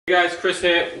Hey guys, Chris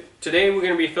here. Today we're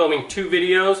going to be filming two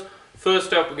videos.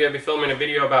 First up, we're going to be filming a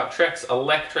video about TREK's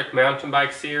electric mountain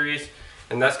bike series,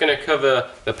 and that's going to cover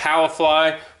the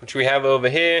POWERFLY, which we have over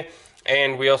here,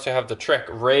 and we also have the TREK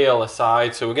rail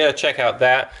aside, so we're going to check out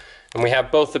that. And we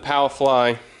have both the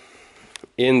POWERFLY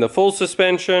in the full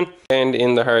suspension and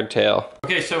in the hardtail.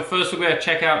 Okay, so first we're going to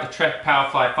check out the TREK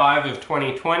POWERFLY 5 of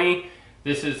 2020.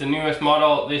 This is the newest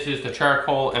model. This is the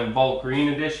charcoal and volt green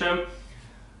edition.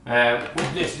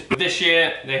 This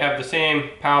year they have the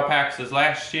same power packs as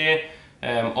last year,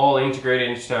 all integrated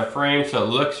into a frame, so it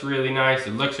looks really nice,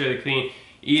 it looks really clean,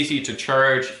 easy to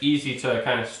charge, easy to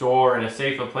kind of store in a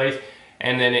safer place,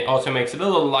 and then it also makes it a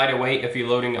little lighter weight if you're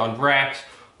loading on racks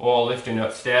or lifting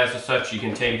up stairs or such. You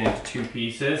can take it into two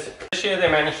pieces. This year they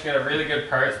managed to get a really good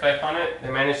part spec on it. They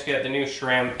managed to get the new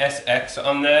SRAM SX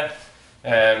on there,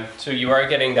 so you are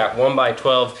getting that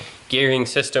 1x12 gearing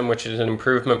system, which is an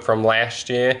improvement from last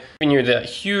year. Giving you the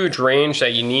huge range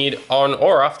that you need on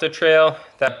or off the trail.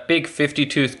 That big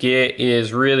 50-tooth gear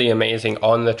is really amazing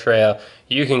on the trail.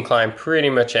 You can climb pretty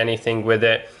much anything with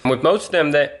it. And with most of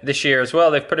them this year as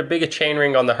well, they've put a bigger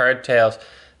chainring on the hardtails.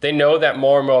 They know that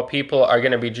more and more people are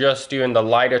going to be just doing the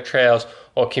lighter trails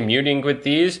or commuting with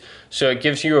these, so it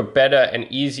gives you a better and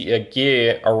easier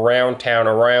gear around town,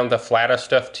 around the flatter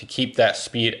stuff, to keep that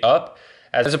speed up,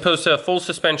 as opposed to full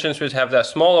suspensions, which have that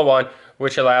smaller one,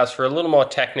 which allows for a little more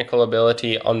technical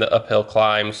ability on the uphill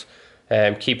climbs,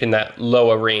 keeping that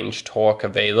lower range torque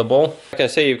available. Like I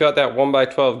say, you've got that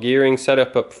 1x12 gearing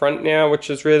setup up front now, which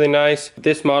is really nice.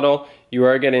 This model, you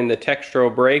are getting the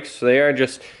Textro brakes. So they are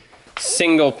just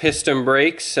single piston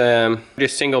brakes,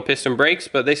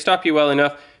 but they stop you well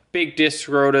enough. Big disc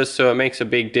rotors, so it makes a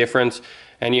big difference.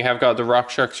 And you have got the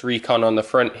RockShox Recon on the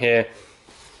front here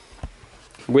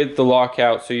with the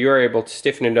lockout, so you're able to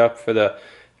stiffen it up for the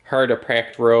harder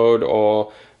packed road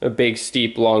or a big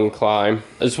steep long climb.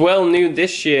 As well, new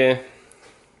this year,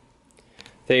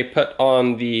 they put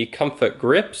on the comfort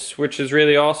grips, which is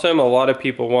really awesome. A lot of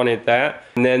people wanted that.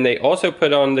 And then they also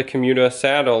put on the commuter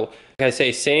saddle. Like I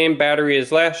say, same battery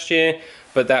as last year,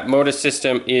 but that motor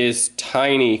system is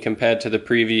tiny compared to the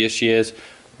previous years,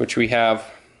 which we have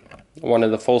one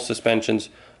of the full suspensions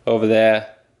over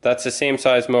there. That's the same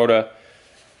size motor,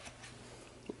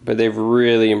 but they've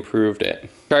really improved it.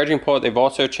 Charging port, they've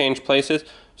also changed places,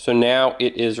 so now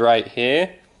it is right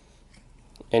here,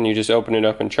 and you just open it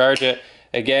up and charge it.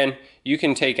 Again, you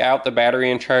can take out the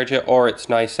battery and charge it, or it's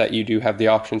nice that you do have the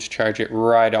option to charge it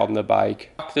right on the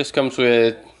bike. This comes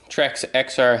with TREK's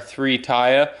XR3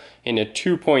 tire in a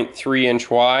 2.3 inch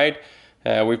wide.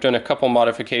 We've done a couple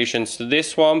modifications to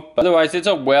this one, but otherwise it's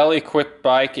a well-equipped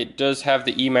bike. It does have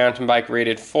the e-mountain bike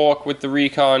rated fork with the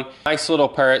Recon. Nice little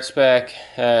part spec,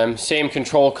 same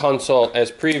control console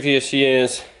as previous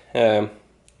years.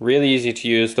 Really easy to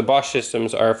use. The Bosch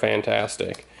systems are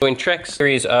fantastic. In TREK's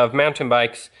series of mountain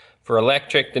bikes for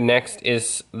electric, the next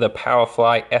is the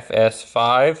POWERFLY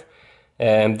FS7.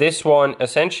 This one,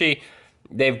 essentially,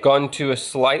 they've gone to a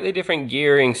slightly different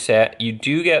gearing set. You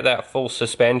do get that full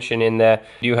suspension in there.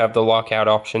 You have the lockout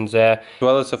options there. As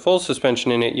well as the full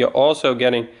suspension in it, you're also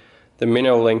getting the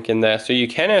minnow link in there. So you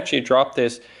can actually drop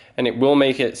this and it will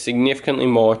make it significantly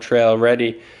more trail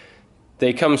ready.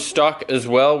 They come stock as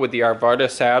well with the Arvada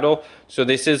saddle. So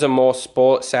this is a more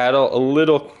sport saddle, a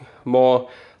little more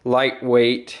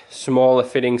lightweight, smaller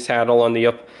fitting saddle on the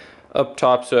up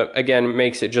top. So again, it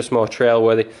makes it just more trail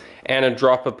worthy. And a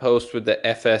dropper post with the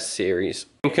FS series.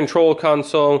 Control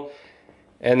console,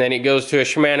 and then it goes to a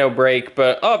Shimano brake,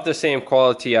 but of the same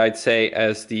quality, I'd say,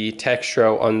 as the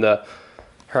Textro on the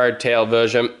hardtail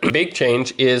version. Big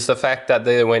change is the fact that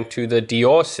they went to the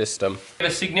Dior system. They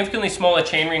have a significantly smaller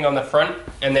chainring on the front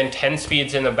and then 10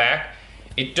 speeds in the back.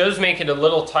 It does make it a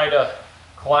little tighter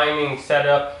climbing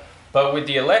setup, but with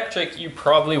the electric, you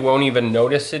probably won't even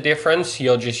notice a difference.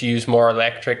 You'll just use more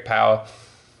electric power.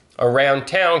 Around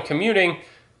town commuting,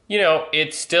 you know,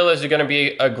 it still is going to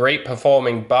be a great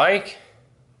performing bike,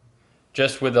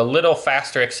 just with a little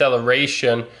faster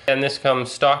acceleration. And this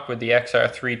comes stock with the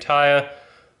XR3 tire,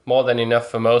 more than enough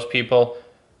for most people.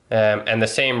 And the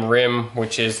same rim,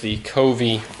 which is the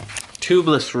Covey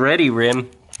tubeless ready rim.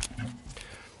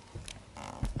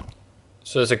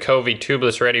 So there's a Covey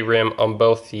tubeless ready rim on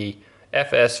both the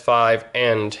FS5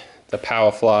 and the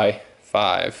POWERFLY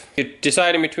 5. If you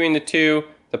decide in between the two,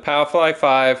 the POWERFLY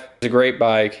 5 is a great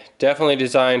bike, definitely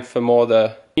designed for more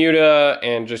the commuter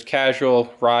and just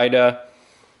casual rider.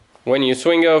 When you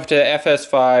swing over to the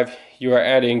FS5, you are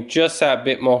adding just that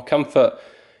bit more comfort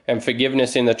and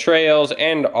forgiveness in the trails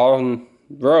and on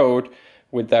road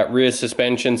with that rear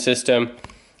suspension system,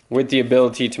 with the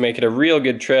ability to make it a real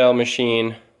good trail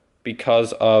machine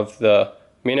because of the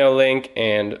minnow link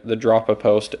and the dropper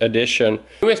post addition.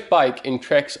 The newest bike in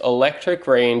Trek's electric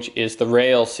range is the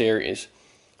Rail series.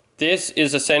 This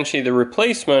is essentially the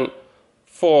replacement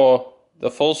for the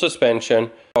full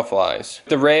suspension Powerflies.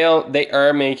 The Rail, they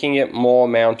are making it more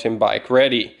mountain bike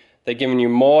ready. They're giving you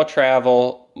more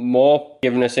travel, more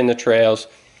forgiveness in the trails.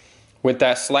 With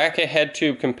that slacker head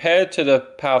tube compared to the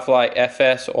Powerfly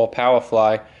FS or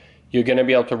Powerfly, you're going to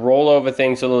be able to roll over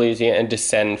things a little easier and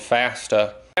descend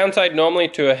faster. Downside normally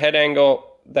to a head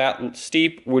angle that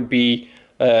steep would be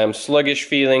sluggish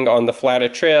feeling on the flatter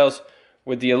trails.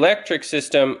 With the electric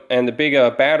system and the bigger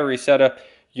battery setup,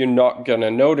 you're not going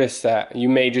to notice that. You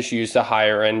may just use the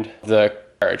higher end of the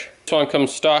charge. This one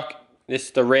comes stock. This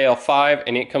is the Rail 5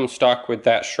 and it comes stock with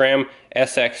that SRAM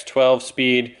SX12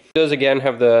 speed. It does again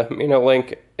have the minnow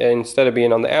link. Instead of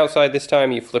being on the outside this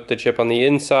time, you flip the chip on the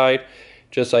inside,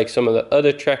 just like some of the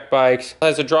other Trek bikes. It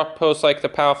has a drop post like the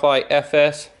Powerfly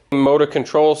FS. Motor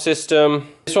control system.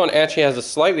 This one actually has a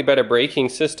slightly better braking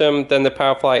system than the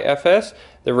Powerfly FS.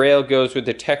 The Rail goes with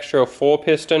the Textro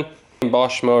 4-piston.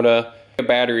 Bosch motor,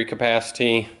 battery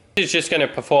capacity. It's just going to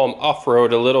perform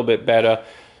off-road a little bit better,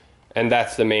 and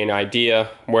that's the main idea.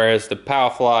 Whereas the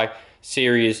Powerfly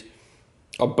series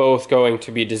are both going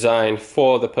to be designed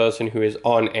for the person who is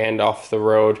on and off the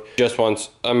road, just wants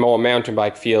a more mountain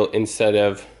bike feel instead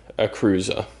of a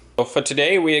cruiser. So for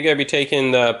today, we are going to be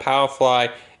taking the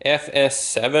Powerfly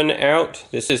FS7 out.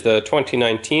 This is the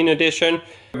 2019 edition,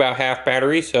 about half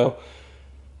battery, so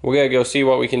we're going to go see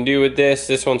what we can do with this.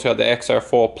 This one's got the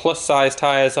XR4 plus size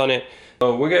tires on it.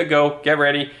 So we're going to go get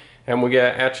ready and we're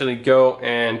going to actually go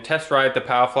and test ride the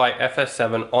Powerfly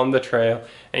FS7 on the trail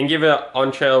and give it an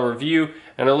on-trail review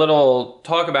and a little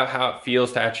talk about how it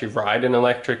feels to actually ride an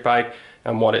electric bike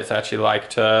and what it's actually like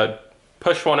to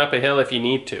push one up a hill if you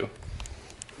need to.